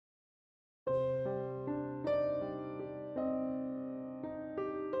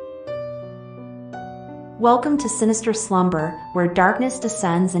Welcome to Sinister Slumber, where darkness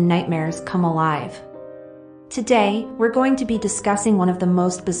descends and nightmares come alive. Today, we're going to be discussing one of the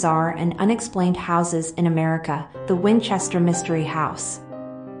most bizarre and unexplained houses in America, the Winchester Mystery House.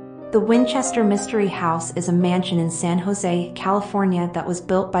 The Winchester Mystery House is a mansion in San Jose, California that was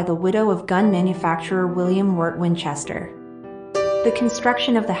built by the widow of gun manufacturer William Wirt Winchester. The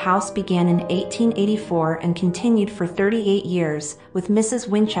construction of the house began in 1884 and continued for 38 years, with Mrs.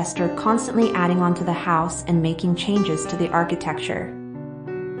 Winchester constantly adding onto the house and making changes to the architecture.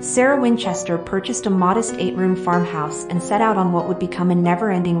 Sarah Winchester purchased a modest 8-room farmhouse and set out on what would become a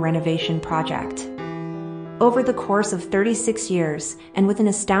never-ending renovation project. Over the course of 36 years, and with an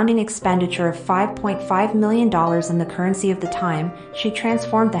astounding expenditure of $5.5 million in the currency of the time, she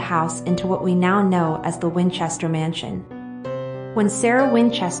transformed the house into what we now know as the Winchester Mansion. When Sarah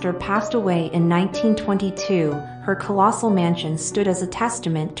Winchester passed away in 1922, her colossal mansion stood as a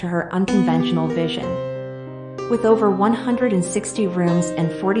testament to her unconventional vision. With over 160 rooms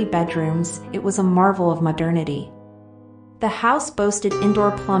and 40 bedrooms, it was a marvel of modernity. The house boasted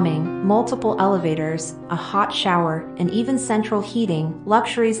indoor plumbing, multiple elevators, a hot shower, and even central heating,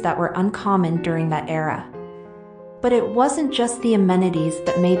 luxuries that were uncommon during that era. But it wasn't just the amenities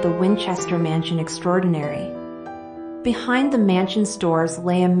that made the Winchester Mansion extraordinary. Behind the mansion's doors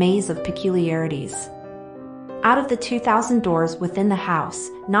lay a maze of peculiarities. Out of the 2,000 doors within the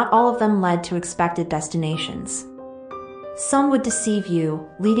house, not all of them led to expected destinations. Some would deceive you,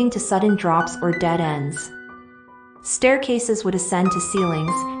 leading to sudden drops or dead ends. Staircases would ascend to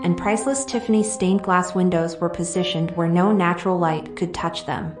ceilings, and priceless Tiffany stained glass windows were positioned where no natural light could touch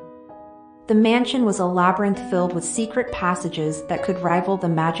them. The mansion was a labyrinth filled with secret passages that could rival the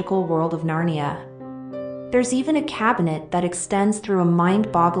magical world of Narnia. There's even a cabinet that extends through a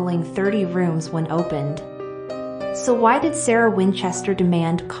mind-boggling 30 rooms when opened. So why did Sarah Winchester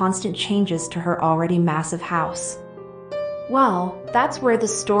demand constant changes to her already massive house? Well, that's where the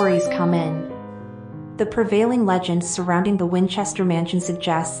stories come in. The prevailing legend surrounding the Winchester Mansion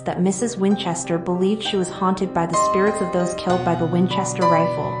suggests that Mrs. Winchester believed she was haunted by the spirits of those killed by the Winchester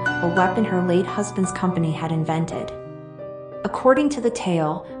rifle, a weapon her late husband's company had invented. According to the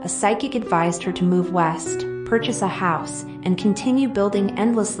tale, a psychic advised her to move west, purchase a house, and continue building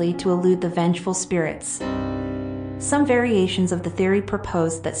endlessly to elude the vengeful spirits. Some variations of the theory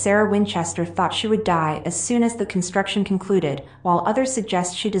proposed that Sarah Winchester thought she would die as soon as the construction concluded, while others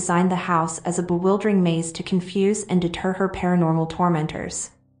suggest she designed the house as a bewildering maze to confuse and deter her paranormal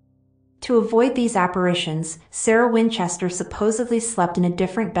tormentors. To avoid these apparitions, Sarah Winchester supposedly slept in a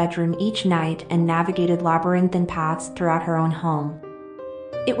different bedroom each night and navigated labyrinthine paths throughout her own home.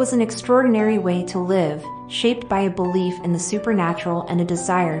 It was an extraordinary way to live, shaped by a belief in the supernatural and a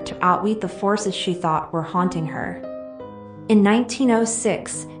desire to outwit the forces she thought were haunting her. In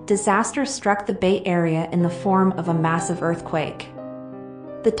 1906, disaster struck the Bay Area in the form of a massive earthquake.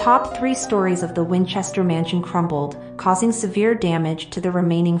 The top 3 stories of the Winchester Mansion crumbled, causing severe damage to the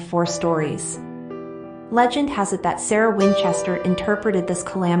remaining 4 stories. Legend has it that Sarah Winchester interpreted this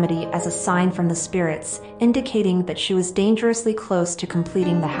calamity as a sign from the spirits, indicating that she was dangerously close to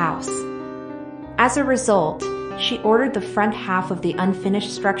completing the house. As a result, she ordered the front half of the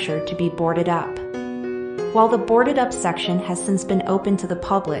unfinished structure to be boarded up. While the boarded-up section has since been opened to the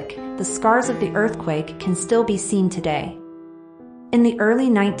public, the scars of the earthquake can still be seen today. In the early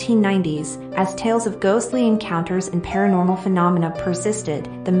 1990s, as tales of ghostly encounters and paranormal phenomena persisted,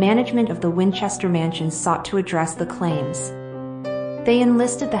 the management of the Winchester Mansion sought to address the claims. They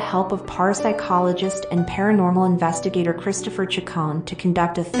enlisted the help of parapsychologist and paranormal investigator Christopher Chacon to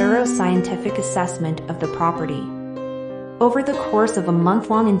conduct a thorough scientific assessment of the property. Over the course of a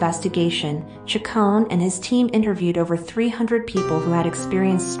month-long investigation, Chacon and his team interviewed over 300 people who had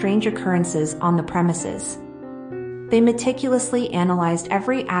experienced strange occurrences on the premises. They meticulously analyzed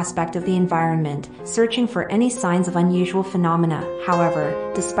every aspect of the environment, searching for any signs of unusual phenomena.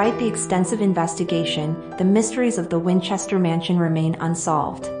 However, despite the extensive investigation, the mysteries of the Winchester Mansion remain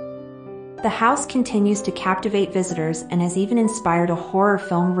unsolved. The house continues to captivate visitors and has even inspired a horror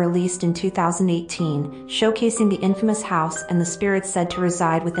film released in 2018, showcasing the infamous house and the spirits said to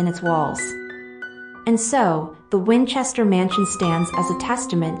reside within its walls. And so, the Winchester Mansion stands as a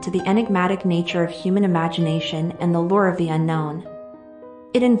testament to the enigmatic nature of human imagination and the lure of the unknown.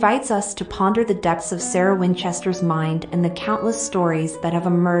 It invites us to ponder the depths of Sarah Winchester's mind and the countless stories that have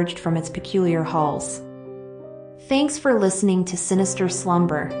emerged from its peculiar halls. Thanks for listening to Sinister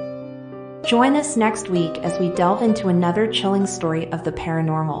Slumber. Join us next week as we delve into another chilling story of the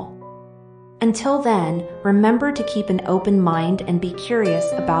paranormal. Until then, remember to keep an open mind and be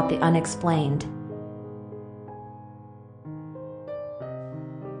curious about the unexplained.